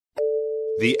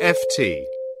The FT.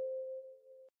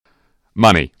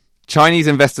 Money. Chinese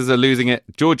investors are losing it,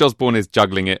 George Osborne is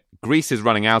juggling it, Greece is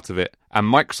running out of it, and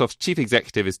Microsoft's chief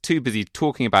executive is too busy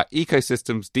talking about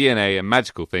ecosystems, DNA and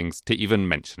magical things to even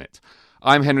mention it.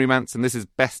 I'm Henry Mance and this is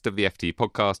Best of the FT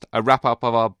podcast, a wrap-up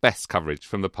of our best coverage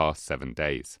from the past 7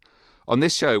 days. On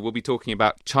this show, we'll be talking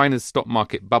about China's stock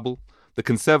market bubble, the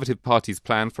Conservative Party's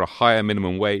plan for a higher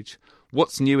minimum wage,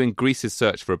 what's new in Greece's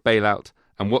search for a bailout,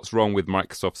 and what's wrong with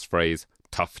Microsoft's phrase,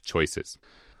 tough choices.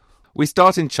 We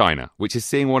start in China, which is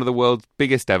seeing one of the world's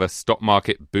biggest ever stock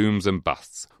market booms and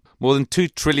busts. More than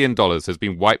 $2 trillion has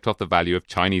been wiped off the value of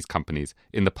Chinese companies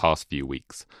in the past few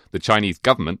weeks. The Chinese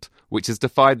government, which has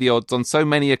defied the odds on so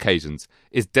many occasions,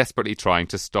 is desperately trying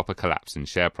to stop a collapse in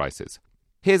share prices.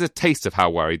 Here's a taste of how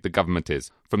worried the government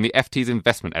is from the FT's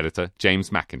investment editor, James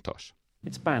McIntosh.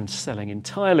 It's banned selling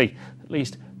entirely, at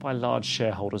least by large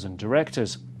shareholders and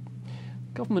directors.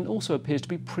 Government also appears to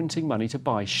be printing money to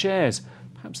buy shares,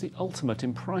 perhaps the ultimate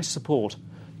in price support.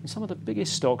 And some of the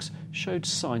biggest stocks showed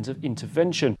signs of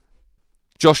intervention.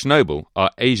 Josh Noble,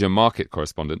 our Asia market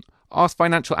correspondent, asked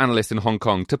financial analysts in Hong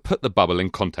Kong to put the bubble in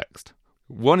context.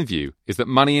 One view is that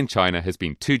money in China has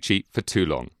been too cheap for too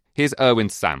long. Here's Erwin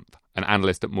Samp, an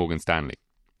analyst at Morgan Stanley.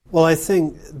 Well, I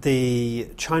think the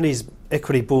Chinese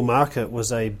equity bull market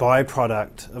was a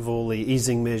byproduct of all the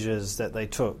easing measures that they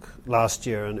took last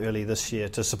year and early this year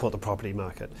to support the property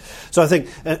market. So I think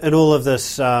in all of this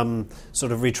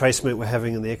sort of retracement we're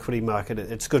having in the equity market,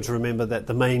 it's good to remember that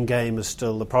the main game is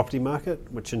still the property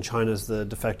market, which in China is the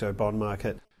de facto bond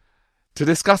market. To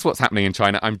discuss what's happening in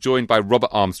China, I'm joined by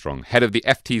Robert Armstrong, head of the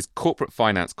FT's corporate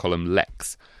finance column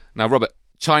Lex. Now, Robert,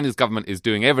 China's government is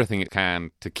doing everything it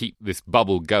can to keep this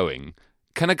bubble going.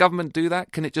 Can a government do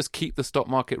that? Can it just keep the stock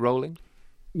market rolling?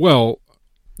 Well,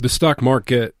 the stock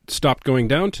market stopped going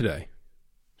down today,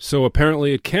 so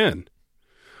apparently it can.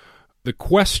 The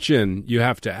question you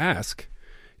have to ask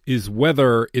is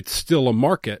whether it's still a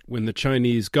market when the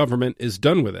Chinese government is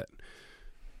done with it.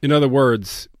 In other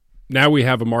words, now we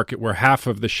have a market where half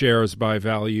of the shares by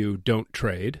value don't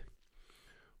trade,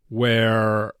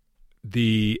 where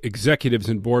the executives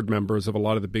and board members of a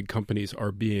lot of the big companies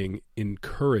are being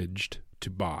encouraged to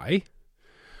buy,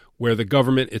 where the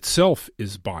government itself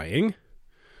is buying,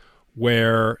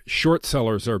 where short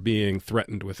sellers are being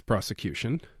threatened with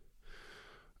prosecution.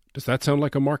 Does that sound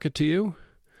like a market to you?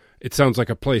 It sounds like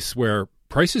a place where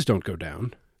prices don't go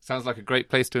down. Sounds like a great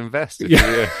place to invest.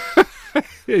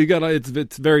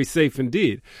 It's very safe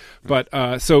indeed. But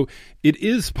so it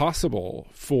is possible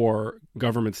for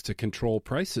governments to control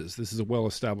prices. This is a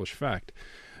well-established fact.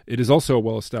 It is also a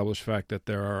well-established fact that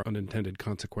there are unintended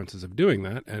consequences of doing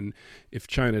that. And if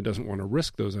China doesn't want to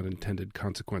risk those unintended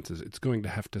consequences, it's going to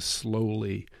have to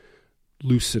slowly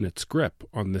loosen its grip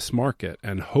on this market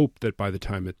and hope that by the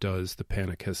time it does, the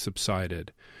panic has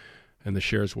subsided and the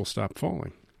shares will stop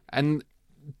falling. And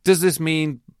does this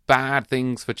mean bad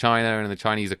things for China and the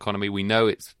Chinese economy? We know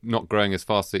it's not growing as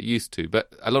fast as it used to,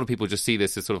 but a lot of people just see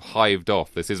this as sort of hived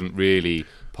off. This isn't really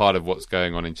part of what's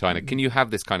going on in China. Can you have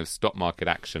this kind of stock market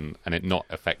action and it not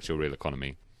affect your real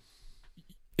economy?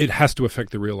 It has to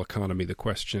affect the real economy. The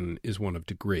question is one of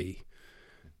degree.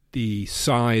 The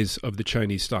size of the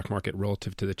Chinese stock market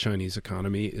relative to the Chinese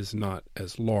economy is not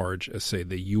as large as, say,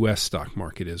 the U.S. stock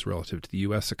market is relative to the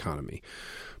U.S. economy.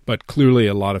 But clearly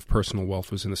a lot of personal wealth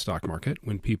was in the stock market.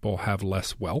 When people have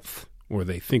less wealth, or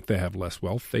they think they have less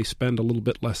wealth, they spend a little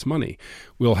bit less money.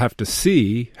 We'll have to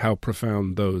see how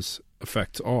profound those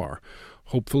effects are.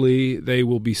 Hopefully they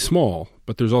will be small,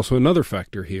 but there's also another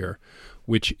factor here,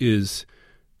 which is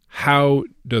how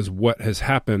does what has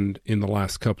happened in the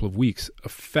last couple of weeks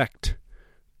affect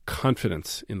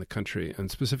confidence in the country, and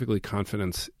specifically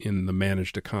confidence in the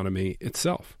managed economy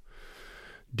itself?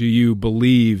 Do you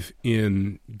believe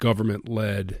in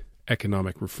government-led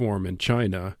economic reform in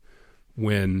China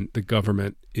when the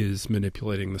government is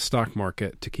manipulating the stock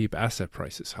market to keep asset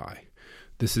prices high?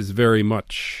 This is very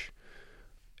much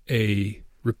a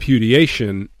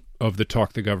repudiation of the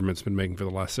talk the government's been making for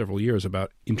the last several years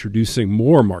about introducing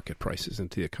more market prices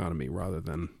into the economy rather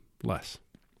than less.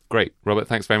 Great. Robert,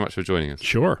 thanks very much for joining us.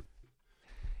 Sure.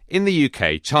 In the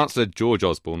UK, Chancellor George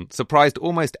Osborne surprised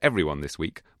almost everyone this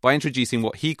week by introducing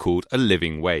what he called a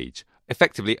living wage,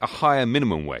 effectively a higher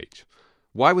minimum wage.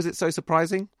 Why was it so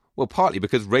surprising? Well, partly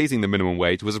because raising the minimum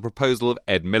wage was a proposal of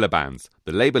Ed Miliband's,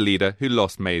 the Labour leader who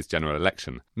lost May's general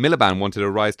election. Miliband wanted a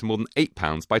rise to more than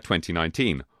 £8 by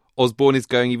 2019. Osborne is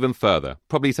going even further,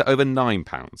 probably to over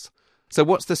 £9. So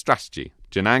what's the strategy?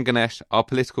 Janan Ganesh, our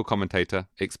political commentator,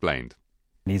 explained.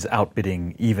 He's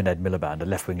outbidding even Ed Miliband, a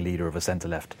left-wing leader of a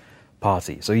centre-left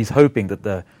party. So he's hoping that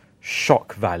the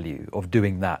shock value of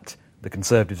doing that the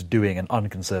Conservatives doing an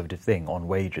unconservative thing on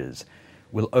wages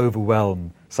will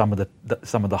overwhelm some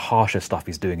of the harsher stuff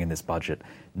he's doing in this budget,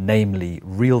 namely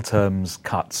real terms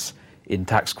cuts in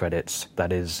tax credits,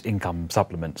 that is, income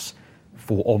supplements,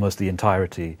 for almost the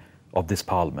entirety of this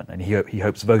Parliament. And he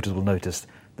hopes voters will notice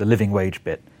the living wage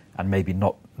bit and maybe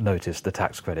not notice the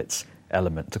tax credits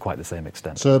element to quite the same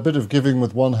extent. So a bit of giving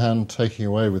with one hand, taking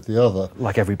away with the other.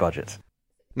 Like every budget.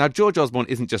 Now, George Osborne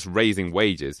isn't just raising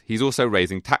wages, he's also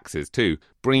raising taxes too,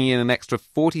 bringing in an extra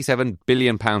 £47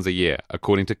 billion a year,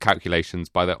 according to calculations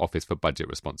by the Office for Budget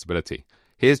Responsibility.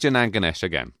 Here's Janan Ganesh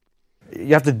again.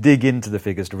 You have to dig into the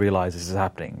figures to realise this is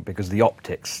happening, because the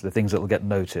optics, the things that will get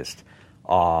noticed,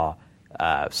 are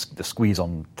the squeeze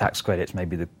on tax credits,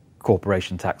 maybe the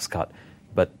corporation tax cut,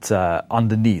 but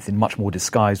underneath, in much more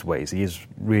disguised ways, he is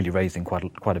really raising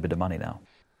quite a bit of money now.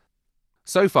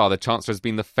 So far, the Chancellor has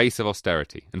been the face of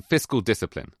austerity and fiscal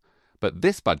discipline, but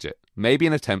this budget may be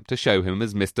an attempt to show him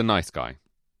as Mr. Nice Guy.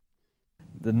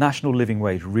 The national living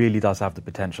wage really does have the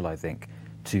potential, I think,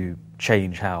 to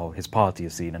change how his party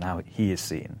is seen and how he is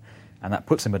seen, and that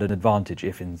puts him at an advantage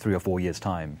if in 3 or 4 years'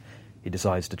 time he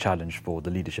decides to challenge for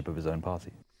the leadership of his own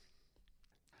party.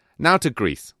 Now to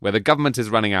Greece, where the government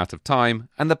is running out of time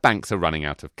and the banks are running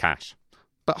out of cash.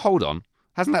 But hold on,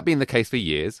 hasn't that been the case for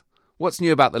years? What's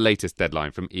new about the latest deadline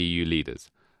from EU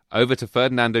leaders? Over to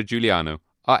Ferdinando Giuliano,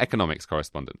 our economics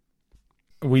correspondent.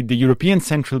 With the European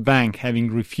Central Bank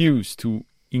having refused to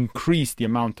increase the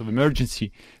amount of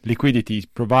emergency liquidity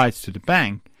it provides to the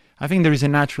bank, I think there is a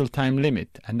natural time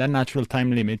limit, and that natural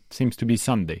time limit seems to be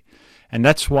Sunday. And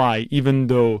that's why, even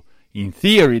though in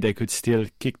theory they could still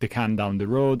kick the can down the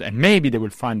road, and maybe they will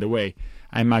find a way,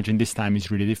 I imagine this time is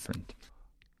really different.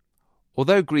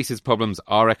 Although Greece's problems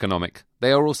are economic,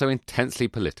 they are also intensely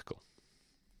political.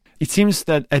 It seems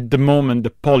that at the moment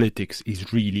the politics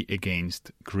is really against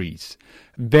Greece.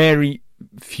 Very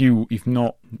few, if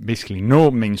not basically no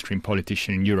mainstream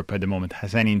politician in Europe at the moment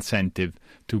has any incentive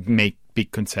to make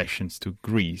big concessions to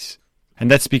Greece. And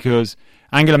that's because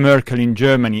Angela Merkel in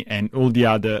Germany and all the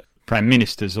other prime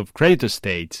ministers of creditor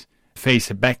states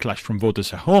face a backlash from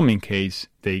voters at home in case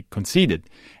they conceded.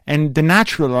 And the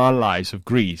natural allies of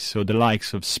Greece, so the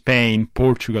likes of Spain,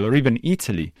 Portugal, or even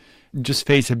Italy, just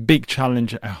face a big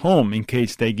challenge at home in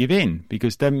case they give in,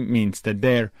 because that means that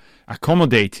their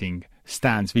accommodating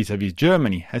stance vis-à-vis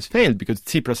Germany has failed, because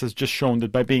Tsipras has just shown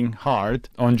that by being hard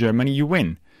on Germany, you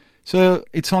win. So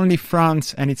it's only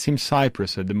France and it seems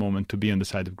Cyprus at the moment to be on the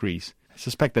side of Greece. I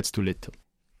suspect that's too little.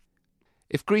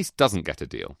 If Greece doesn't get a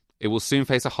deal, it will soon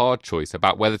face a hard choice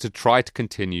about whether to try to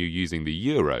continue using the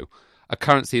euro, a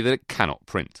currency that it cannot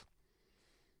print.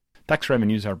 Tax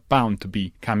revenues are bound to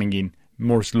be coming in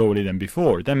more slowly than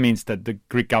before. That means that the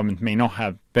Greek government may not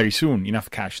have very soon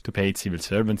enough cash to pay its civil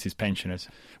servants, its pensioners.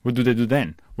 What do they do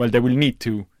then? Well, they will need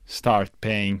to start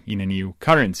paying in a new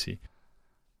currency.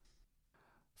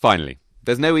 Finally,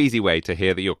 there's no easy way to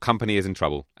hear that your company is in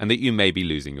trouble and that you may be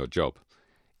losing your job.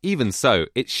 Even so,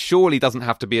 it surely doesn't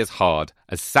have to be as hard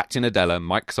as Satya Nadella,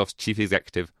 Microsoft's chief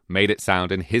executive, made it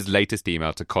sound in his latest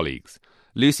email to colleagues.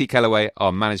 Lucy Kellaway,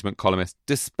 our management columnist,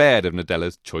 despaired of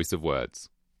Nadella's choice of words.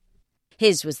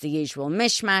 His was the usual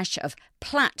mishmash of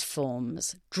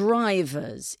platforms,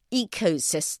 drivers,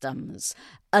 ecosystems,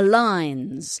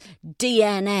 aligns,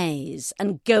 DNAs,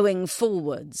 and going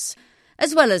forwards,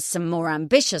 as well as some more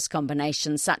ambitious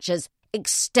combinations such as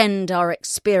extend our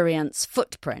experience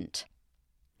footprint.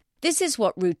 This is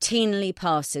what routinely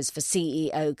passes for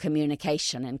CEO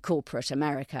communication in corporate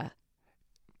America.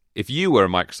 If you were a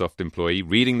Microsoft employee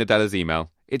reading Nadella's email,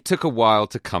 it took a while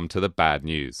to come to the bad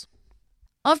news.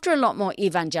 After a lot more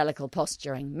evangelical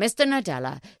posturing, Mr.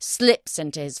 Nadella slips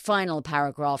into his final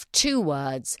paragraph 2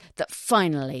 words that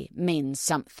finally mean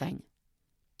something.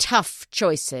 Tough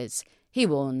choices, he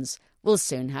warns, will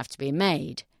soon have to be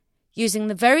made, using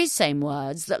the very same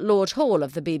words that Lord Hall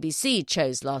of the BBC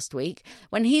chose last week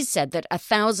when he said that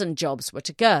 1,000 jobs were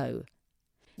to go.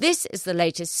 This is the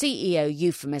latest CEO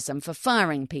euphemism for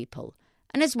firing people,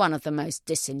 and is one of the most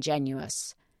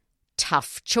disingenuous.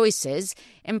 Tough choices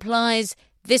implies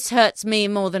this hurts me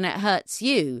more than it hurts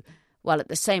you, while at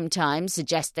the same time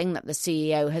suggesting that the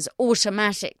CEO has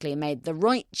automatically made the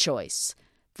right choice.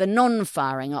 The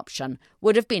non-firing option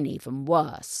would have been even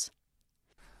worse.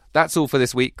 That's all for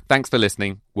this week. Thanks for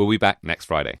listening. We'll be back next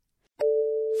Friday.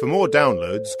 For more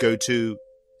downloads, go to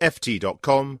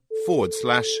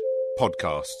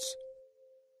ft.com/podcasts.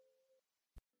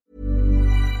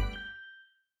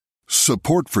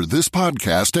 Support for this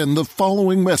podcast and the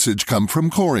following message come from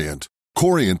Corient.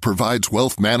 Corient provides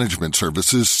wealth management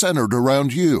services centered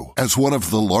around you. As one of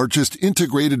the largest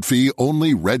integrated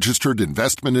fee-only registered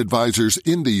investment advisors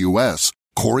in the U.S.,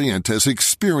 Corient has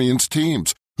experienced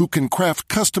teams who can craft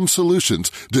custom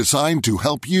solutions designed to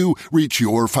help you reach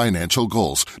your financial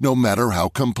goals, no matter how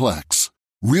complex.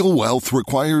 Real wealth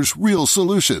requires real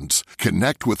solutions.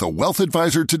 Connect with a wealth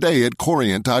advisor today at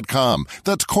Corient.com.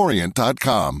 That's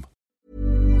Corient.com.